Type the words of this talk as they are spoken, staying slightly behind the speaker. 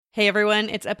Hey everyone,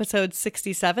 it's episode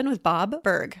 67 with Bob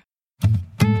Burg.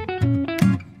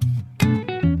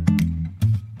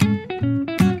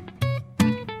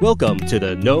 Welcome to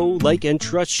the Know, Like, and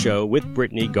Trust Show with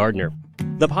Brittany Gardner,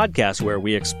 the podcast where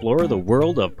we explore the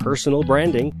world of personal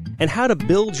branding and how to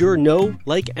build your know,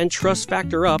 like, and trust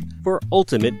factor up for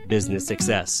ultimate business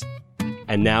success.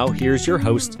 And now here's your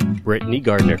host, Brittany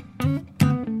Gardner.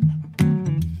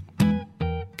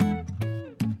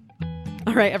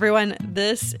 All right, everyone,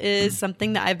 this is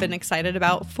something that I've been excited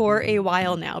about for a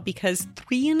while now because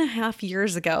 3.5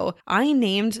 years ago, I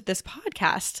named this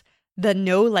podcast the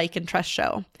Know, Like, and Trust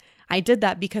Show. I did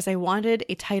that because I wanted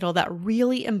a title that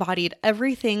really embodied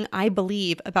everything I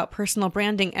believe about personal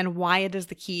branding and why it is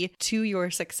the key to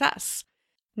your success.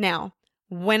 Now,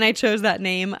 when I chose that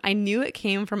name, I knew it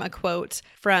came from a quote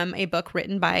from a book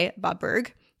written by Bob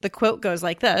Burg. The quote goes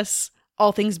like this: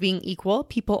 "All things being equal,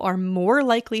 people are more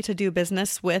likely to do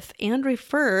business with and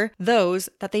refer those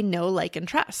that they know, like, and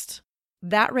trust."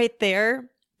 That right there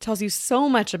tells you so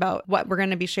much about what we're going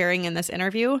to be sharing in this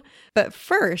interview. But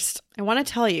first, I want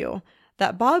to tell you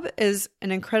that Bob is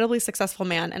an incredibly successful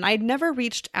man, and I'd never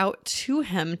reached out to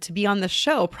him to be on the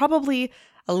show. Probably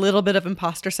a little bit of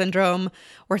imposter syndrome,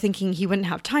 or thinking he wouldn't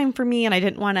have time for me, and I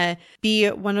didn't want to be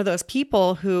one of those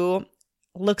people who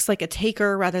looks like a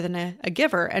taker rather than a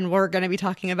giver, and we're going to be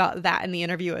talking about that in the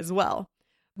interview as well.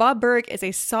 Bob Burg is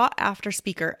a sought-after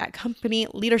speaker at company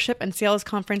leadership and sales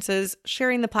conferences,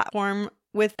 sharing the platform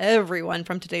with everyone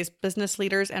from today's business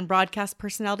leaders and broadcast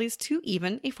personalities to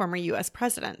even a former U.S.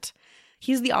 president.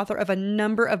 He's the author of a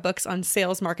number of books on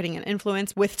sales, marketing, and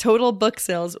influence, with total book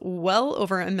sales well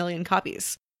over 1 million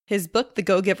copies. His book, The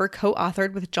Go-Giver,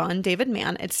 co-authored with John David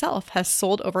Mann itself, has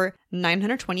sold over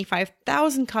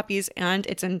 925,000 copies, and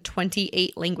it's in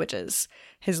 28 languages.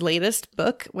 His latest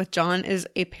book with John is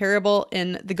a parable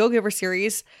in the Go-Giver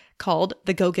series called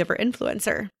The Go-Giver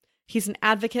Influencer. He's an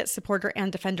advocate, supporter,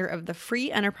 and defender of the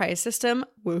free enterprise system,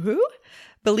 woohoo,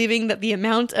 believing that the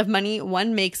amount of money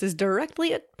one makes is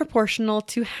directly proportional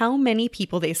to how many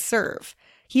people they serve.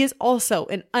 He is also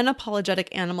an unapologetic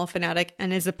animal fanatic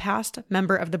and is a past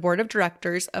member of the board of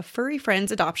directors of Furry Friends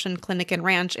Adoption Clinic and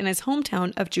Ranch in his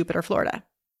hometown of Jupiter, Florida.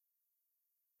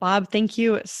 Bob, thank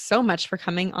you so much for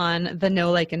coming on the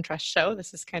Know, Like, and Trust show.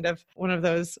 This is kind of one of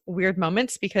those weird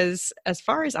moments because as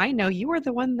far as I know, you are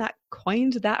the one that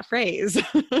coined that phrase.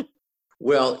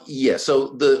 Well, yeah.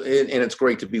 So and it's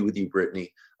great to be with you,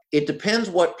 Brittany. It depends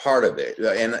what part of it.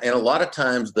 And a lot of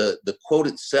times the quote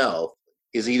itself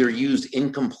is either used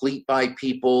incomplete by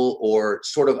people or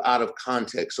sort of out of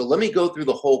context. So let me go through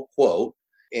the whole quote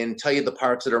and tell you the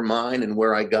parts that are mine and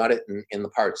where I got it and the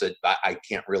parts that I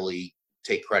can't really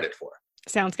take credit for.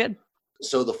 Sounds good.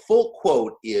 So the full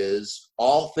quote is,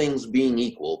 "All things being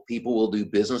equal, people will do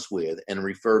business with and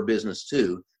refer business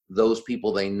to those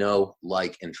people they know,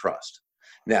 like, and trust."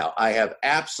 Now, I have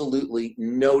absolutely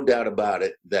no doubt about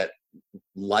it that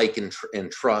like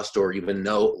and trust, or even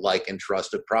know, like, and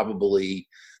trust have probably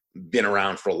been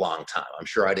around for a long time. I'm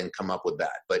sure I didn't come up with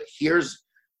that. But here's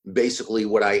basically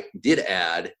what I did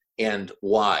add and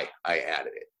why I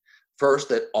added it. First,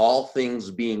 that all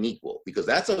things being equal, because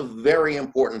that's a very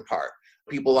important part.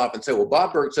 People often say, well,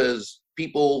 Bob Burg says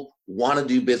people want to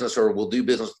do business or will do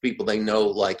business with people they know,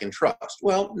 like, and trust.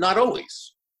 Well, not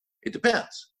always. It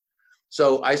depends.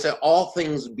 So I said all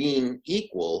things being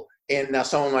equal. And now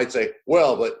someone might say,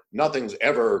 well, but nothing's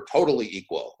ever totally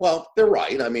equal. Well, they're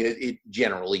right. I mean, it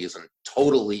generally isn't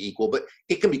totally equal, but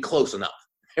it can be close enough,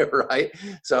 right?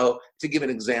 So to give an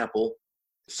example,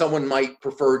 someone might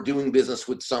prefer doing business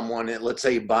with someone, and let's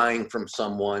say buying from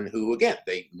someone who, again,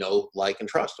 they know, like, and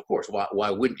trust. Of course, why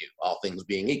wouldn't you? All things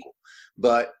being equal.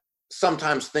 But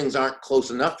sometimes things aren't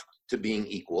close enough to being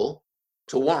equal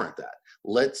to warrant that.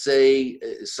 Let's say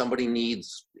somebody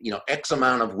needs, X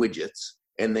amount of widgets,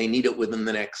 and they need it within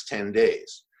the next 10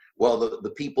 days. Well, the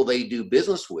people they do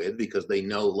business with, because they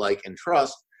know, like, and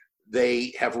trust,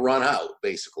 they have run out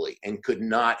basically and could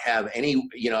not have any,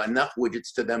 enough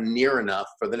widgets to them near enough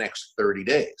for the next 30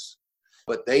 days.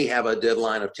 But they have a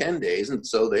deadline of 10 days. And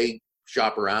so they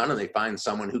shop around and they find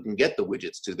someone who can get the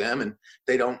widgets to them, and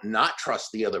they don't not trust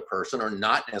the other person or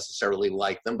not necessarily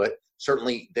like them, but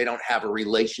certainly they don't have a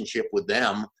relationship with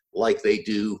them like they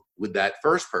do with that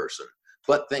first person.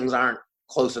 But things aren't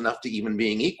close enough to even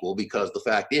being equal, because the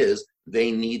fact is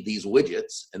they need these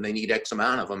widgets and they need X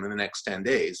amount of them in the next 10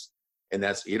 days. And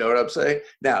that's, you know what I'm saying?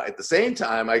 Now, at the same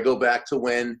time, I go back to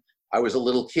when I was a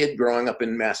little kid growing up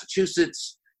in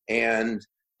Massachusetts, and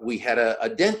we had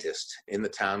a dentist in the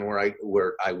town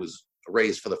where I was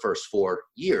raised for the first 4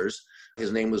 years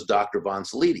His name was Dr. Von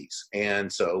Salides.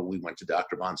 And so we went to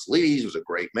Dr. Von Salides. He was a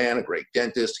great man, a great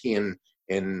dentist. He and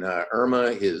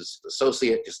Irma, his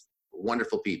associate, just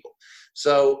wonderful people.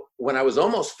 So when I was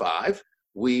almost 5,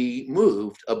 we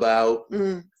moved about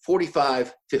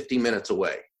 45, 50 minutes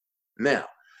away. Now,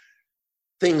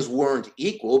 things weren't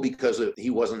equal because he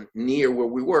wasn't near where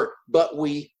we were, but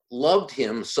we loved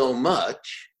him so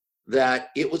much that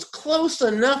it was close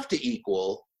enough to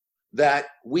equal that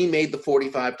we made the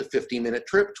 45 to 50 minute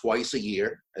trip twice a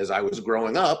year. As I was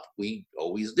growing up, we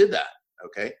always did that.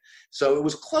 Okay. So it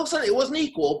was close. It wasn't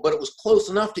equal, but it was close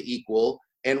enough to equal.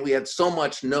 And we had so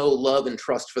much love and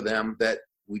trust for them that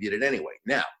we did it anyway.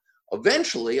 Now,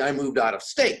 eventually I moved out of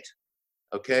state.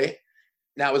 Okay.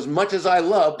 Now, as much as I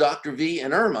love Dr. V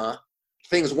and Irma,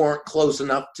 things weren't close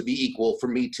enough to be equal for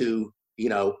me to,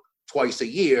 twice a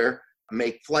year,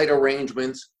 make flight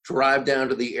arrangements, drive down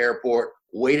to the airport,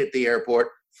 wait at the airport,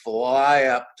 fly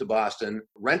up to Boston,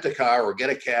 rent a car or get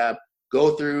a cab,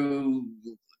 go through,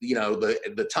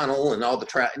 the tunnel and all the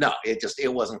traffic. No,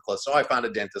 it wasn't close. So I found a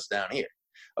dentist down here.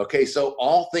 Okay, so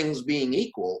all things being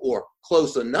equal or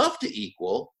close enough to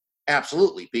equal,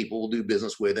 absolutely, people will do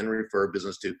business with and refer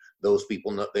business to those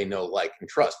people they know, like, and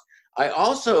trust. I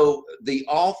also, the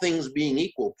all things being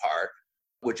equal part,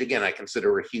 which again, I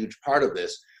consider a huge part of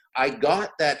this, I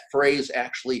got that phrase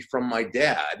actually from my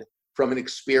dad, from an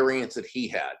experience that he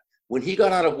had. When he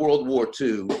got out of World War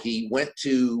II, he went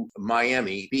to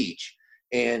Miami Beach,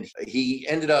 and he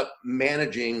ended up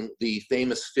managing the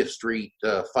famous Fifth Street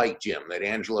fight gym that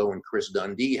Angelo and Chris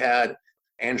Dundee had.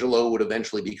 Angelo would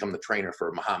eventually become the trainer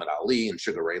for Muhammad Ali and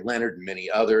Sugar Ray Leonard and many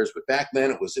others. But back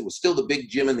then, it was still the big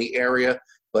gym in the area.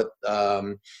 But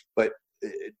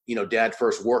Dad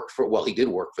first he did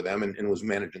work for them and was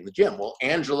managing the gym. Well,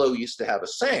 Angelo used to have a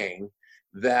saying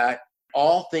that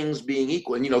all things being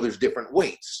equal, and there's different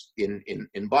weights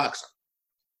in boxing.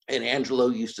 And Angelo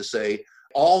used to say,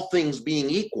 all things being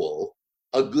equal,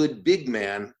 a good big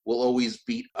man will always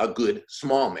beat a good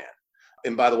small man.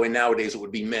 And by the way, nowadays it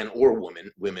would be men or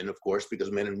women, of course, because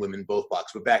men and women both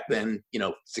box. But back then,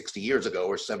 60 years ago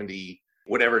or 70,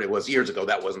 whatever it was years ago,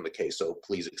 that wasn't the case. So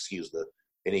please excuse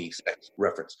any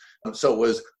reference. So it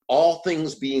was all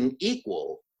things being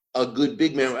equal, a good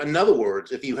big man. In other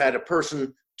words, if you had a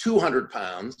person 200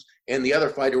 pounds and the other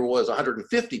fighter was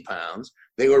 150 pounds,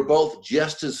 they were both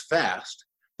just as fast.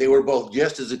 They were both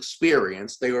just as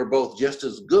experienced. They were both just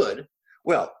as good.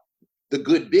 Well, the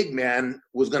good big man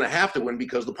was going to have to win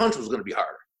because the punch was going to be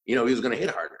harder. He was going to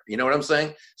hit harder. You know what I'm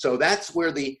saying? So that's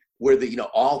where the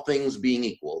all things being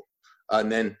equal,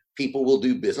 and then people will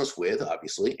do business with,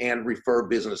 obviously, and refer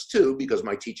business to, because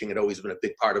my teaching had always been a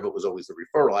big part of it, was always the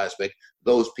referral aspect,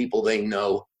 those people they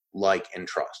know, like, and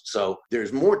trust. So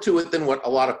there's more to it than what a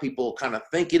lot of people kind of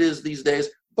think it is these days.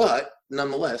 But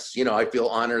nonetheless, I feel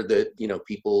honored that,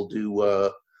 people do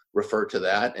refer to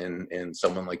that, and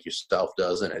someone like yourself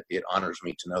does, and it honors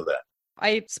me to know that.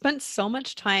 I spent so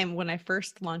much time when I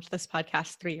first launched this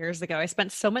podcast 3 years ago. I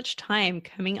spent so much time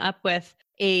coming up with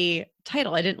a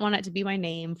title. I didn't want it to be my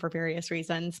name for various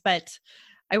reasons, but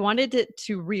I wanted it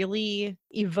to really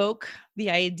evoke the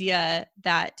idea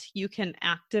that you can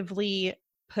actively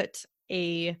put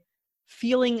a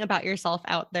feeling about yourself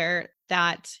out there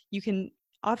that you can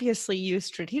obviously use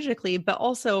strategically, but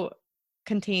also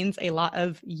contains a lot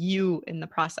of you in the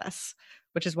process,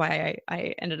 which is why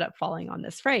I ended up falling on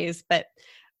this phrase. But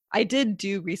I did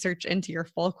do research into your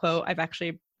full quote. I've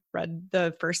actually read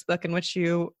the first book in which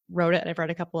you wrote it. I've read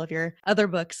a couple of your other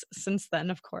books since then,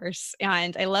 of course.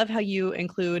 And I love how you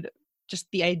include just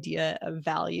the idea of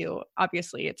value.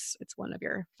 Obviously, it's one of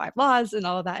your 5 laws and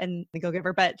all of that in The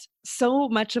Go-Giver. But so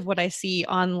much of what I see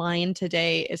online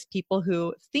today is people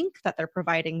who think that they're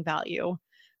providing value,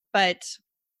 but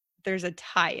there's a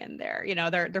tie in there.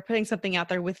 They're putting something out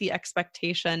there with the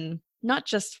expectation, not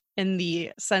just in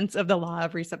the sense of the law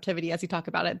of receptivity as you talk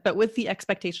about it, but with the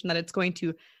expectation that it's going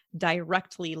to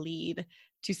directly lead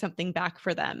to something back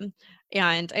for them.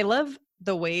 And I love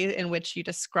the way in which you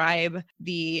describe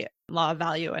the law of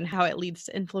value and how it leads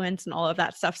to influence and all of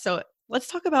that stuff. So let's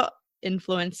talk about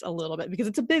influence a little bit, because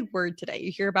it's a big word today.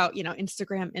 You hear about,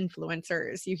 Instagram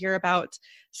influencers, you hear about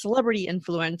celebrity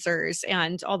influencers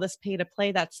and all this pay to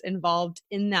play that's involved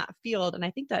in that field. And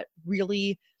I think that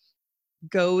really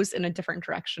goes in a different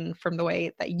direction from the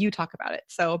way that you talk about it.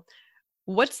 So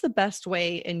what's the best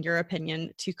way, in your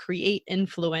opinion, to create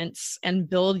influence and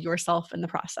build yourself in the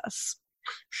process?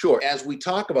 Sure. As we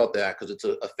talk about that, because it's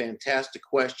a fantastic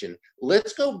question,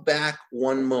 let's go back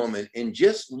one moment and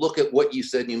just look at what you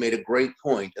said. You made a great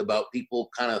point about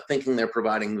people kind of thinking they're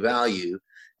providing value.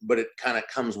 but it kind of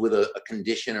comes with a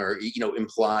condition or,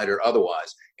 implied or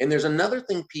otherwise. And there's another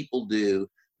thing people do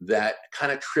that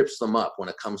kind of trips them up when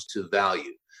it comes to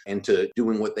value and to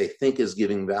doing what they think is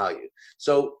giving value.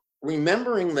 So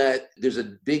remembering that there's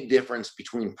a big difference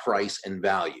between price and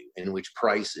value, in which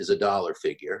price is a dollar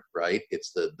figure, right?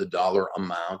 It's the dollar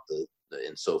amount,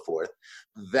 and so forth.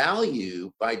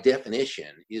 Value, by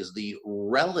definition, is the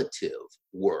relative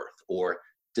worth or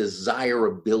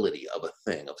desirability of a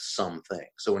thing, of something.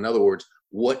 So in other words,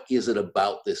 what is it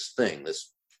about this thing,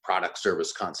 this product,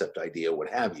 service, concept, idea, what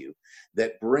have you,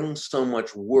 that brings so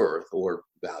much worth or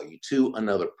value to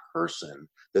another person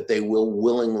that they will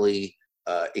willingly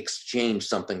exchange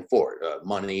something for it,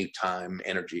 money, time,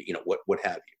 energy, what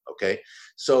have you. Okay.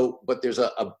 So, but there's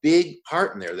a big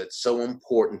part in there that's so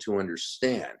important to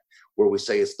understand, where we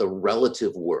say it's the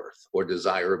relative worth or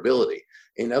desirability.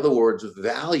 In other words,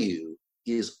 value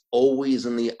is always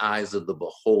in the eyes of the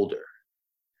beholder.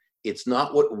 It's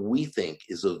not what we think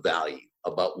is of value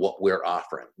about what we're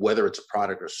offering, whether it's a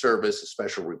product or service, a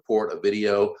special report, a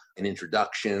video, an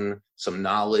introduction, some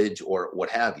knowledge, or what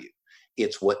have you.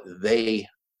 It's what they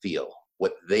feel,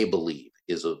 what they believe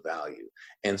is of value.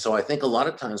 And so I think a lot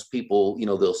of times people,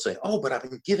 they'll say, oh, but I've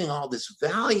been giving all this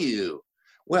value.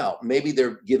 Well, maybe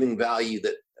they're giving value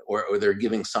that, or they're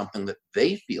giving something that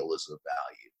they feel is of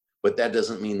value, but that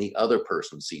doesn't mean the other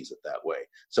person sees it that way.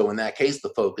 So in that case,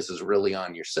 the focus is really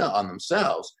on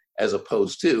themselves, as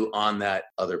opposed to on that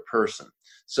other person.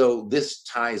 So this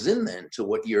ties in then to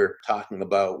what you're talking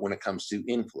about when it comes to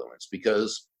influence,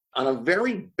 because on a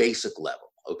very basic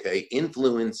level, okay,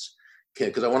 influence,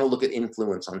 because I want to look at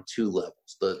influence on two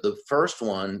levels. The first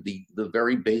one, the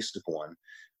very basic one,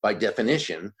 by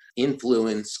definition,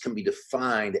 influence can be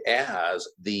defined as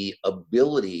the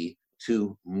ability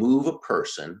to move a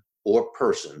person or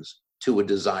persons to a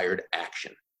desired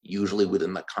action, usually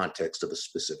within the context of a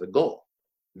specific goal.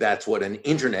 That's what an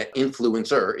internet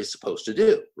influencer is supposed to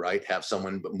do, right? Have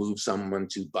someone move someone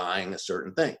to buying a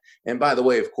certain thing. And by the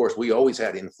way, of course, we always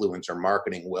had influencer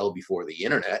marketing well before the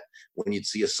internet, when you'd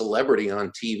see a celebrity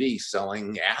on TV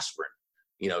selling aspirin.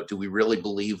 Do we really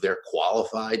believe they're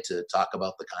qualified to talk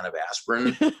about the kind of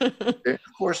aspirin? Of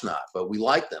course not, but we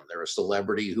like them. They're a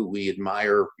celebrity who we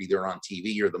admire either on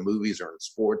TV or the movies or in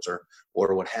sports or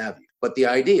what have you. But the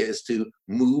idea is to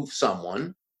move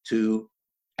someone to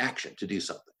action, to do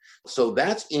something. So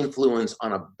that's influence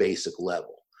on a basic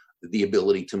level, the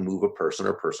ability to move a person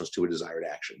or persons to a desired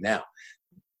action. Now,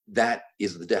 that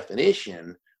is the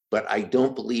definition, but I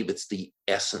don't believe it's the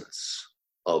essence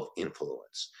of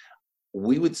influence.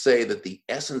 We would say that the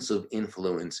essence of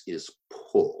influence is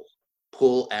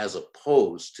pull as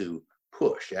opposed to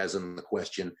push, as in the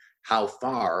question, how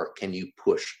far can you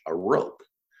push a rope?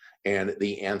 And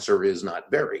the answer is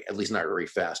not very, at least not very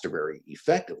fast or very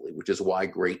effectively, which is why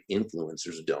great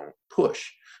influencers don't push.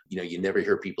 You never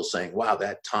hear people saying, wow,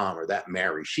 that Tom or that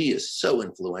Mary, she is so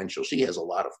influential. She has a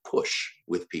lot of push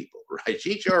with people, right?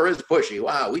 She sure is pushy.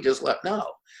 Wow, we just left. No,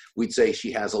 we'd say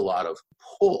she has a lot of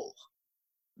pull.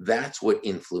 That's what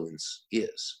influence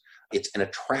is. It's an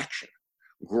attraction.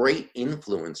 Great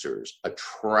influencers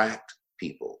attract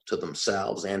people to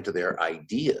themselves and to their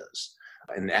ideas,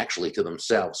 and actually to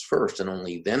themselves first and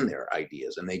only then their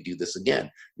ideas. And they do this again,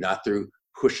 not through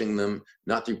pushing them,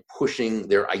 not through pushing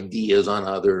their ideas on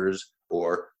others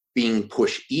or being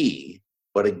push-y,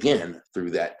 but again, through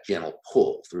that gentle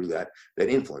pull, through that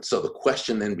influence. So the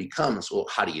question then becomes, well,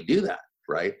 how do you do that,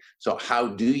 right? So how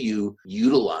do you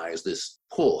utilize this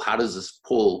pull? How does this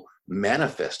pull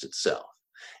manifest itself?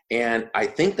 And I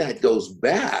think that goes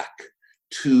back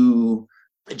to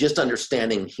just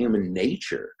understanding human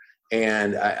nature.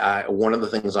 And one of the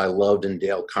things I loved in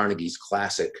Dale Carnegie's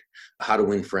classic, How to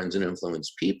Win Friends and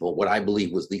Influence People, what I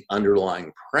believe was the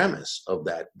underlying premise of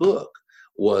that book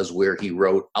was where he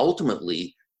wrote,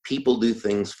 ultimately, people do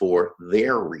things for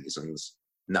their reasons,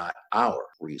 not our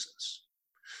reasons.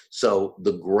 So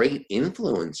the great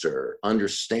influencer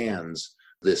understands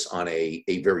this on a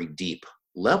very deep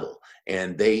level,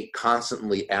 and they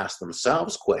constantly ask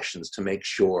themselves questions to make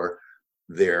sure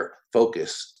their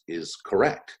focus is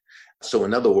correct. So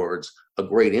in other words, a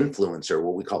great influencer,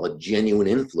 what we call a genuine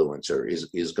influencer,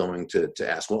 is going to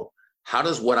ask, well, how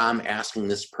does what I'm asking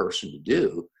this person to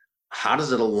do, how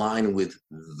does it align with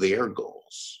their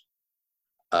goals?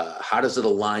 How does it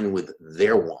align with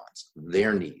their wants,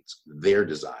 their needs, their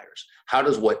desires? How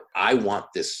does what I want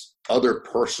this other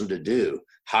person to do,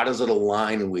 how does it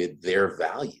align with their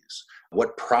values?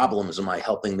 What problems am I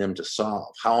helping them to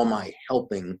solve? How am I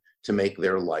helping to make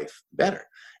their life better?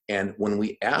 And when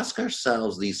we ask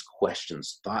ourselves these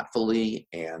questions thoughtfully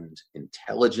and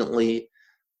intelligently,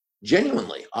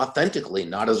 genuinely, authentically,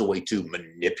 not as a way to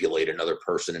manipulate another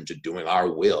person into doing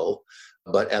our will,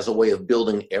 but as a way of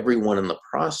building everyone in the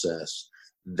process.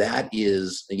 That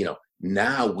is,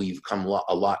 now we've come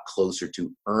a lot closer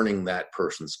to earning that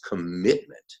person's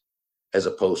commitment as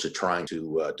opposed to trying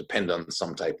to depend on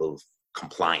some type of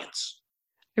compliance.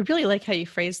 I really like how you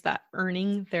phrase that,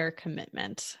 earning their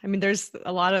commitment. I mean, there's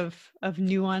a lot of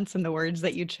nuance in the words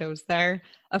that you chose there,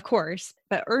 of course,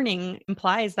 but earning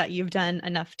implies that you've done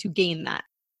enough to gain that.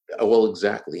 Well,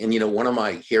 exactly. And, one of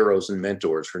my heroes and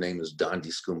mentors, her name is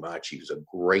Dondi Scumaci, who's a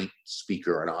great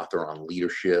speaker and author on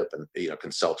leadership and,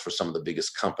 consults for some of the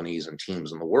biggest companies and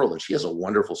teams in the world. And she has a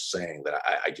wonderful saying that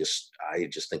I just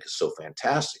think is so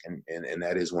fantastic. And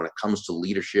that is, when it comes to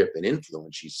leadership and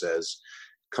influence, she says,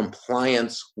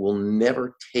 compliance will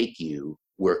never take you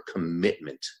where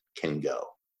commitment can go.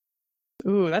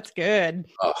 Ooh, that's good.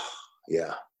 Oh,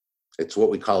 yeah. It's what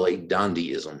we call a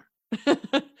Dondiism.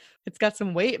 It's got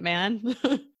some weight, man.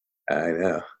 I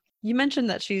know. You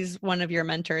mentioned that she's one of your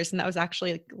mentors, and that was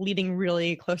actually leading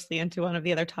really closely into one of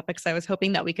the other topics I was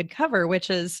hoping that we could cover,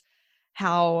 which is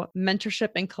how mentorship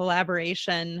and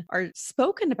collaboration are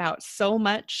spoken about so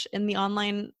much in the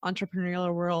online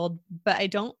entrepreneurial world, but I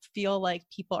don't feel like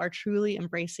people are truly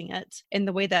embracing it in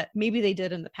the way that maybe they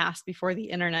did in the past before the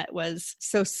internet was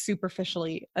so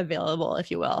superficially available,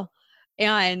 if you will.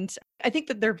 And I think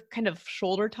that they're kind of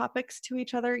shoulder topics to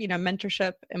each other.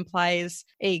 Mentorship implies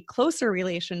a closer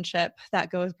relationship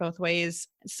that goes both ways.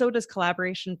 So does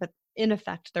collaboration, but in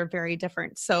effect, they're very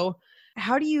different. So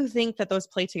how do you think that those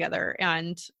play together?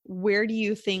 And where do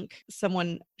you think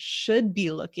someone should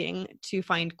be looking to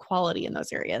find quality in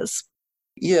those areas?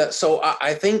 Yeah, so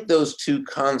I think those two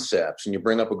concepts, and you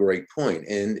bring up a great point,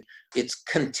 and it's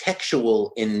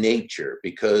contextual in nature,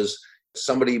 because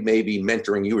somebody may be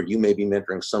mentoring you, or you may be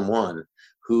mentoring someone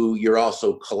who you're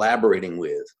also collaborating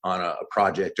with on a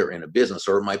project or in a business,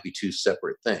 or it might be two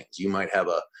separate things. You might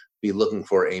be looking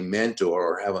for a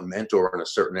mentor, or have a mentor in a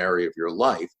certain area of your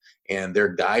life, and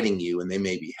they're guiding you and they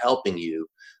may be helping you,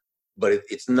 but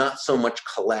it's not so much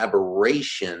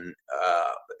collaboration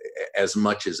as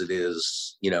much as it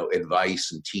is,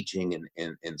 advice and teaching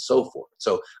and so forth.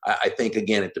 So I think,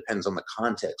 again, it depends on the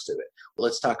context of it. Well,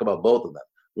 let's talk about both of them.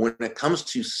 When it comes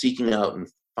to seeking out and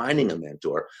finding a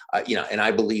mentor, and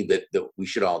I believe that we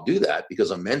should all do that,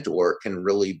 because a mentor can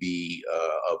really be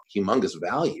of humongous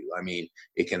value. I mean,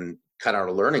 it can cut out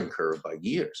a learning curve by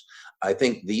years. I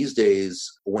think these days,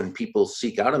 when people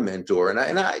seek out a mentor, and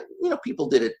I people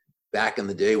did it back in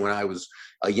the day when I was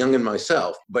a youngin'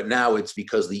 myself, but now it's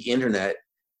because the internet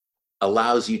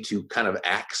allows you to kind of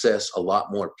access a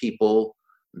lot more people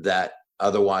that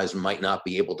otherwise might not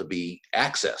be able to be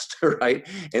accessed, right?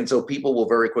 And so people will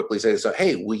very quickly say, so,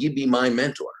 hey, will you be my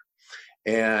mentor?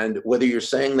 And whether you're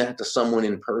saying that to someone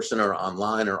in person or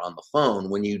online or on the phone,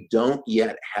 when you don't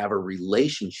yet have a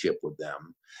relationship with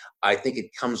them, I think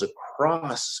it comes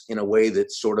across in a way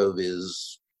that sort of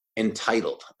is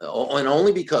entitled. And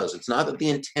only because it's not that the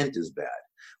intent is bad,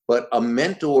 but a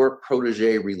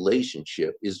mentor-protege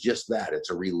relationship is just that. It's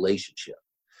a relationship.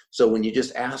 So when you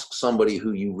just ask somebody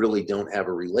who you really don't have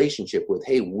a relationship with,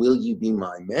 hey, will you be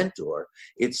my mentor?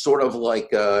 It's sort of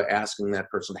like asking that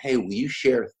person, hey, will you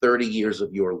share 30 years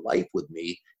of your life with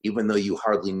me, even though you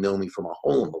hardly know me from a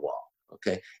hole in the wall?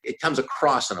 Okay. It comes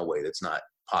across in a way that's not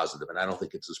positive, and I don't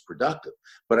think it's as productive.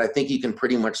 But I think you can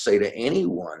pretty much say to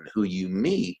anyone who you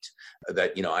meet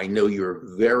that, I know you're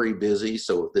very busy,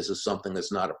 so if this is something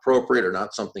that's not appropriate or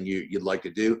not something you'd like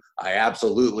to do, I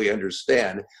absolutely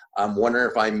understand. I'm wondering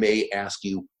if I may ask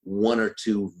you one or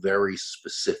two very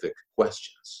specific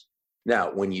questions.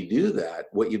 Now, when you do that,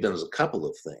 what you've done is a couple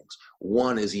of things.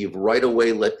 One is you've right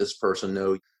away let this person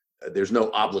know there's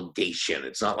no obligation.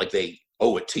 It's not like they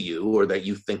owe it to you, or that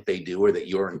you think they do, or that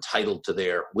you're entitled to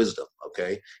their wisdom.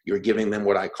 Okay. You're giving them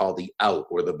what I call the out,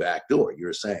 or the back door.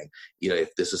 You're saying, if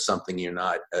this is something you're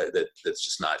not, that's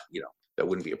just not, that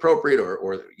wouldn't be appropriate,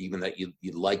 or even that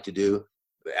you'd like to do,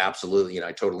 absolutely.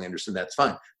 I totally understand. That's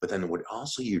fine. But then what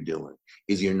also you're doing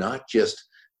is you're not just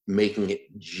making it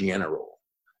general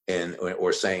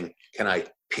or saying, can I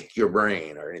pick your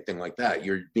brain or anything like that.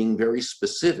 You're being very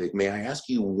specific. May I ask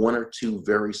you one or two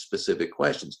very specific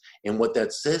questions? And what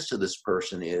that says to this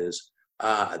person is,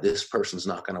 this person's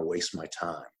not going to waste my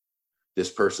time.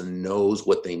 This person knows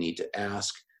what they need to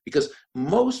ask, because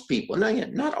most people,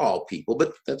 not all people,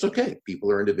 but that's okay. People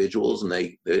are individuals,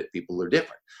 and people are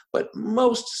different. But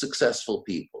most successful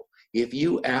people, if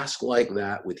you ask like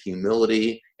that with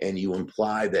humility, and you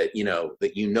imply that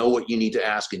that you know what you need to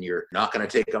ask, and you're not going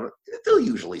to take them, they'll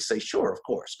usually say, "Sure, of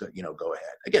course, go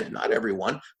ahead." Again, not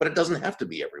everyone, but it doesn't have to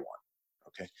be everyone.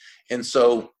 Okay, and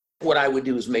so what I would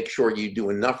do is make sure you do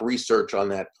enough research on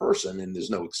that person, and there's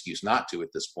no excuse not to at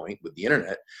this point with the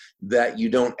internet, that you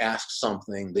don't ask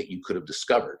something that you could have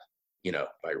discovered,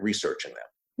 by researching them.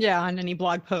 Yeah, on any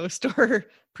blog post or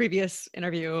previous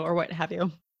interview or what have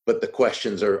you. But the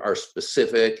questions are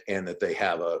specific, and that they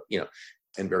have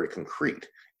and very concrete.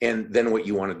 And then what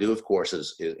you want to do, of course,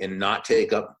 is and not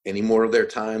take up any more of their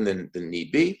time than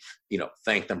need be.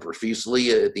 Thank them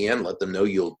profusely at the end. Let them know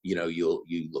you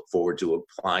look forward to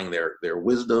applying their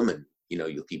wisdom, and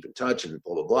you'll keep in touch, and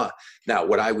blah blah blah. Now,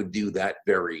 what I would do that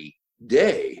very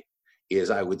day is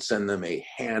I would send them a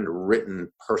handwritten,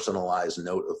 personalized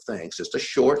note of thanks, just a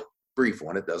short, brief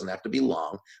one. It doesn't have to be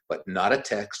long, but not a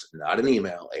text, not an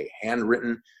email, a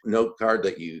handwritten note card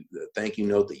the thank you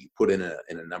note that you put in a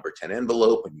number 10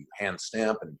 envelope, and you hand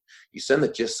stamp, and you send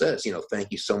that just says, thank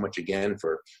you so much again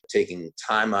for taking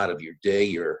time out of your day.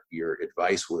 Your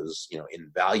advice was,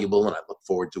 invaluable, and I look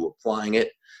forward to applying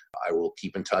it. I will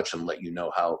keep in touch and let you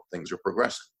know how things are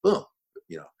progressing. Boom.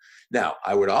 Now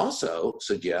I would also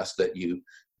suggest that you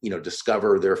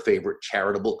discover their favorite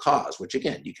charitable cause, which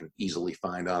again, you can easily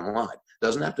find online.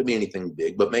 Doesn't have to be anything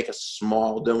big, but make a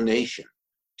small donation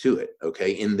to it,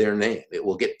 okay, in their name. It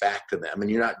will get back to them, and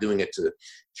you're not doing it to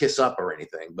kiss up or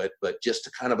anything, but just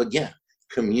to kind of, again,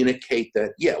 communicate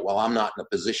that, while I'm not in a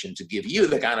position to give you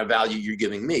the kind of value you're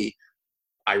giving me,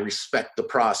 I respect the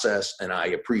process, and I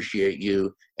appreciate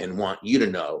you, and want you to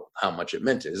know how much it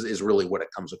meant is really what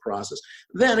it comes across as.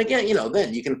 Then again,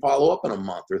 then you can follow up in a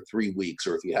month or 3 weeks,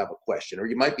 or if you have a question, or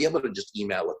you might be able to just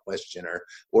email a question,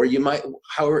 or you might,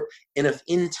 however, and if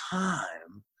in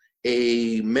time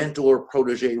a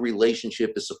mentor-protege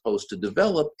relationship is supposed to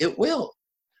develop, it will.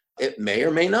 It may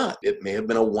or may not. It may have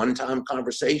been a one-time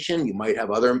conversation. You might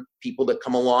have other people that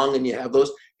come along and you have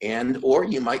those, or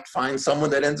you might find someone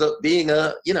that ends up being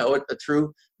a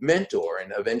true mentor,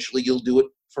 and eventually you'll do it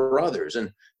for others,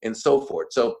 and so forth.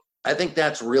 So I think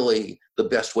that's really the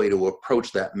best way to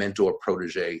approach that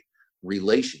mentor-protege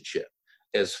relationship.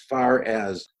 As far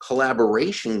as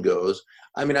collaboration goes,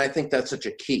 I think that's such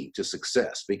a key to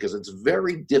success, because it's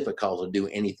very difficult to do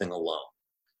anything alone.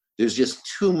 There's just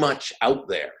too much out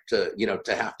there to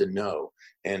have to know,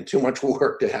 and too much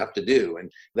work to have to do.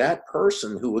 And that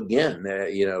person who, again,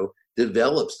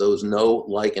 develops those know,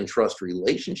 like, and trust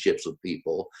relationships with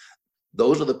people,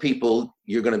 those are the people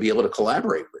you're going to be able to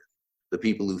collaborate with, the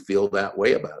people who feel that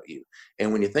way about you.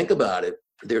 And when you think about it,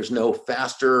 there's no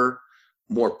faster,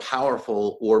 more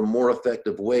powerful, or more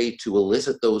effective way to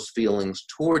elicit those feelings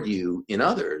toward you in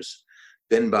others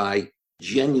than by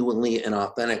genuinely and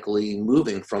authentically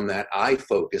moving from that I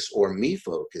focus or me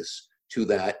focus to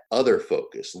that other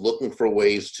focus, looking for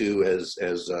ways to, as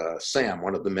Sam,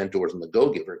 one of the mentors in The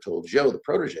Go-Giver, told Joe, the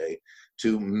protege,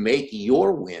 to make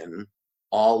your win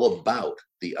all about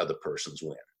the other person's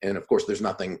win. And of course, there's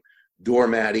nothing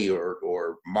doormatty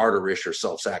or martyrish or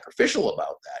self-sacrificial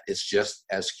about that. It's just,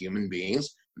 as human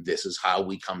beings, this is how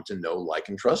we come to know, like,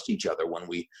 and trust each other. When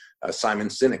Simon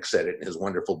Sinek said it in his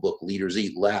wonderful book, Leaders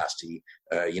Eat Last. He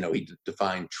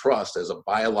defined trust as a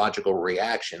biological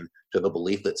reaction to the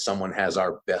belief that someone has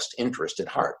our best interest at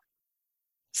heart.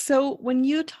 So when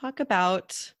you talk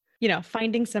about,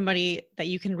 finding somebody that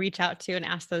you can reach out to and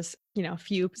ask those,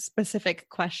 few specific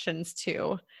questions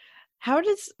to, how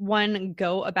does one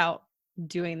go about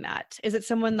doing that? Is it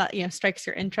someone that, strikes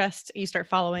your interest, you start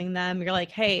following them, you're like,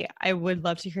 hey, I would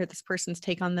love to hear this person's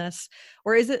take on this?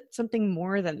 Or is it something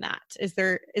more than that? Is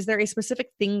there a specific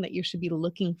thing that you should be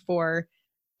looking for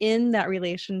in that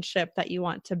relationship that you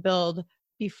want to build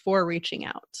before reaching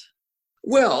out?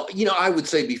 Well, I would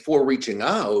say before reaching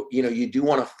out, you do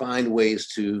want to find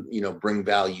ways to, bring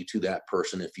value to that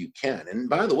person if you can. And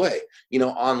by the way,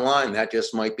 online, that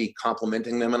just might be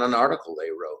complimenting them in an article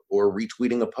they wrote, or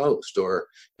retweeting a post, or,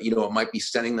 it might be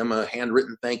sending them a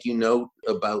handwritten thank you note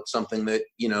about something that,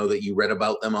 that you read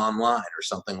about them online, or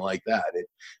something like that.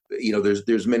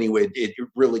 There's many ways. It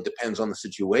really depends on the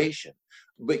situation.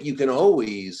 But you can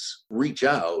always reach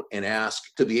out and ask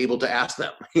to be able to ask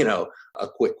them, a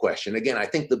quick question. Again, I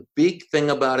think the big thing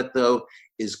about it, though,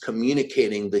 is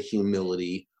communicating the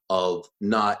humility of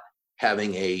not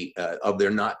having of there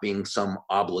not being some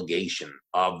obligation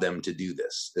of them to do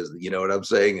this. You know what I'm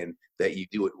saying? And that you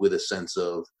do it with a sense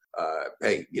of,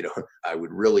 hey, I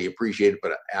would really appreciate it,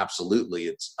 but absolutely,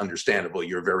 it's understandable.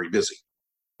 You're very busy.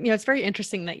 It's very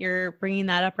interesting that you're bringing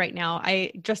that up right now.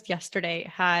 I just yesterday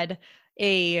had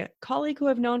a colleague who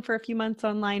I've known for a few months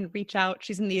online reach out.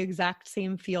 She's in the exact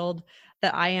same field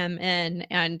that I am in,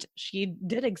 and she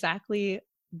did exactly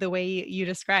the way you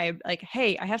described. Like,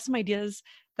 hey, I have some ideas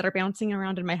that are bouncing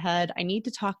around in my head. I need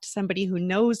to talk to somebody who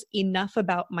knows enough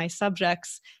about my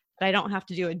subjects that I don't have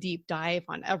to do a deep dive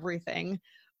on everything.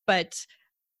 But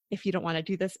if you don't want to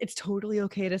do this, it's totally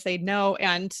okay to say no.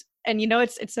 And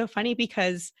it's so funny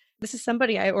because this is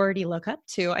somebody I already look up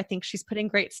to. I think she's putting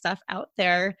great stuff out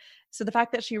there. So the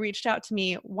fact that she reached out to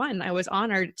me, one, I was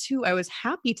honored. Two, I was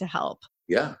happy to help.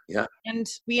 Yeah. And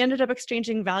we ended up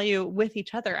exchanging value with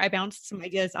each other. I bounced some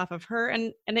ideas off of her,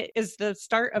 and it is the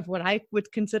start of what I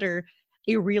would consider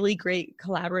a really great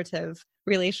collaborative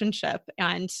relationship.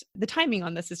 And the timing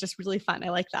on this is just really fun. I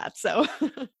like that. So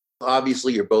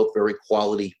obviously you're both very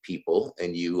quality people,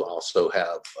 and you also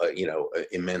have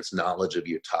immense knowledge of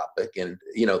your topic, and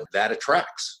that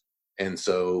attracts. And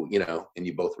so, and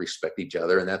you both respect each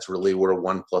other, and that's really where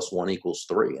 1 + 1 =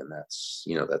 3. And that's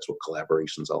what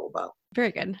collaboration's all about.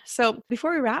 Very good. So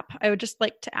before we wrap, I would just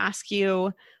like to ask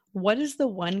you, what is the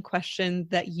one question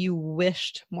that you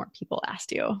wished more people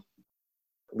asked you?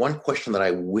 One question that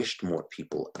I wished more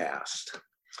people asked,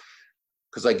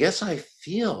 because I guess I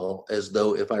feel as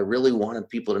though if I really wanted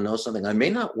people to know something, I may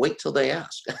not wait till they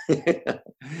ask.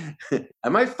 I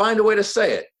might find a way to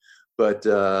say it, but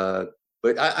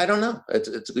I don't know.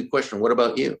 It's a good question. What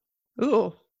about you?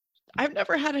 Ooh, I've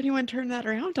never had anyone turn that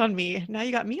around on me. Now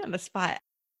you got me on the spot.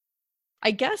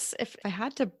 I guess if I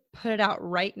had to put it out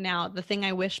right now, the thing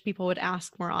I wish people would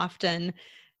ask more often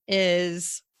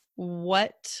is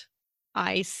what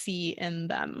I see in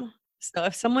them. So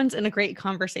if someone's in a great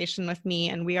conversation with me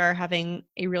and we are having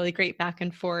a really great back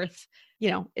and forth,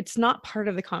 it's not part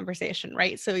of the conversation,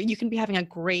 right? So you can be having a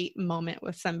great moment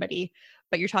with somebody,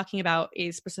 but you're talking about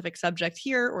a specific subject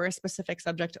here or a specific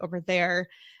subject over there.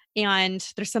 And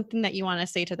there's something that you want to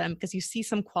say to them because you see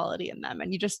some quality in them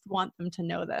and you just want them to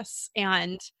know this.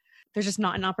 And there's just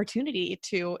not an opportunity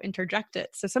to interject it.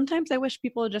 So sometimes I wish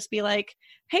people would just be like,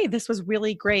 hey, this was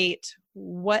really great.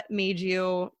 What made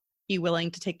you be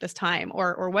willing to take this time,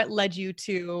 or what led you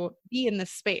to be in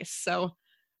this space? So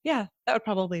yeah, that would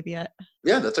probably be it.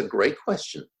 Yeah, that's a great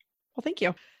question. Well, thank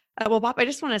you. Well, Bob, I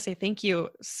just want to say thank you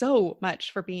so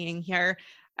much for being here.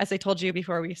 As I told you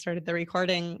before we started the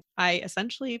recording, I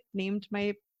essentially named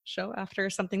my show after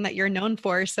something that you're known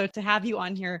for. So to have you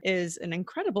on here is an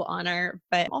incredible honor,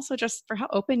 but also just for how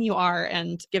open you are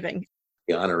and giving.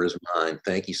 The honor is mine.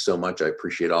 Thank you so much. I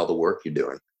appreciate all the work you're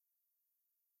doing.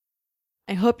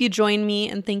 I hope you join me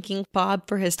in thanking Bob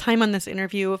for his time on this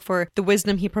interview, for the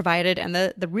wisdom he provided, and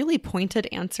the really pointed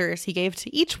answers he gave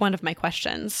to each one of my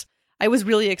questions. I was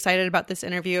really excited about this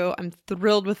interview. I'm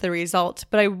thrilled with the result,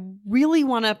 but I really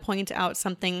want to point out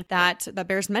something that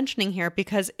bears mentioning here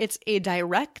because it's a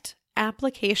direct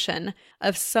application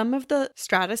of some of the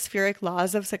stratospheric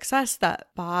laws of success that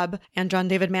Bob and John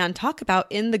David Mann talk about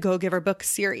in the Go Giver book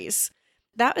series.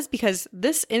 That was because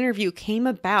this interview came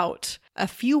about a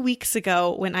few weeks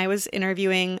ago when I was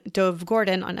interviewing Dov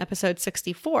Gordon on episode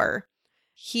 64.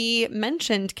 He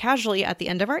mentioned casually at the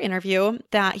end of our interview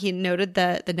that he noted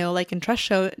the Know, Like, and Trust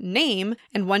Show name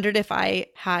and wondered if I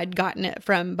had gotten it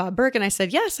from Bob Burg. And I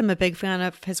said, yes, I'm a big fan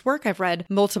of his work. I've read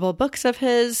multiple books of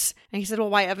his. And he said, well,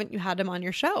 why haven't you had him on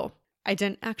your show? I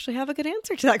didn't actually have a good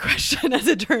answer to that question, as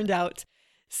it turned out.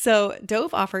 So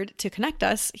Dove offered to connect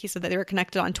us. He said that they were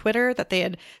connected on Twitter, that they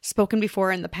had spoken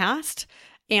before in the past.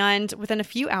 And within a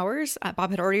few hours,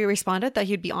 Bob had already responded that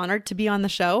he'd be honored to be on the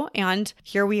show. And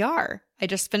here we are. I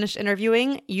just finished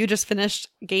interviewing. You just finished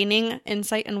gaining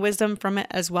insight and wisdom from it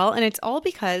as well. And it's all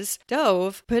because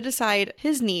Dove put aside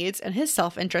his needs and his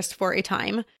self-interest for a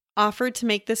time, offered to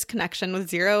make this connection with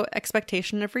zero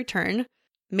expectation of return,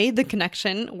 made the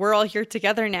connection. We're all here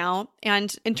together now.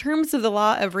 And in terms of the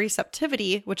law of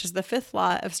receptivity, which is the fifth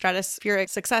law of stratospheric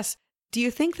success, do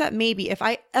you think that maybe if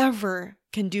I ever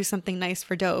can do something nice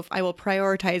for Dove, I will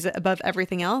prioritize it above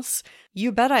everything else?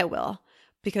 You bet I will.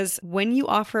 Because when you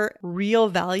offer real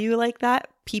value like that,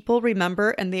 people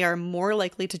remember and they are more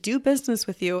likely to do business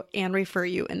with you and refer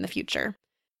you in the future.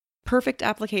 Perfect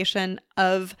application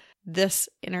of this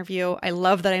interview. I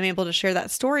love that I'm able to share that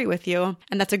story with you.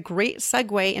 And that's a great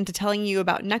segue into telling you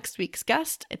about next week's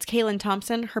guest. It's Kaylin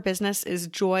Thompson. Her business is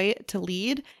Joy to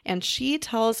Lead. And she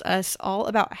tells us all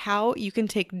about how you can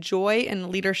take joy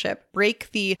in leadership,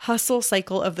 break the hustle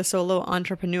cycle of the solo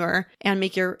entrepreneur, and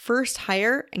make your first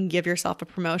hire and give yourself a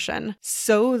promotion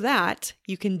so that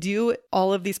you can do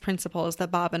all of these principles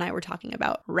that Bob and I were talking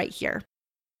about right here.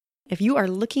 If you are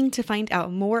looking to find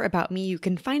out more about me, you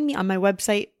can find me on my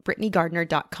website,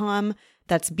 BrittanyGardner.com.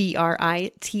 That's BRITNEY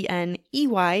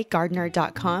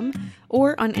Gardner.com,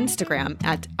 or on Instagram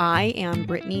at I am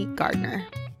Brittany Gardner.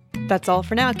 That's all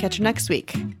for now. Catch you next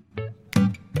week.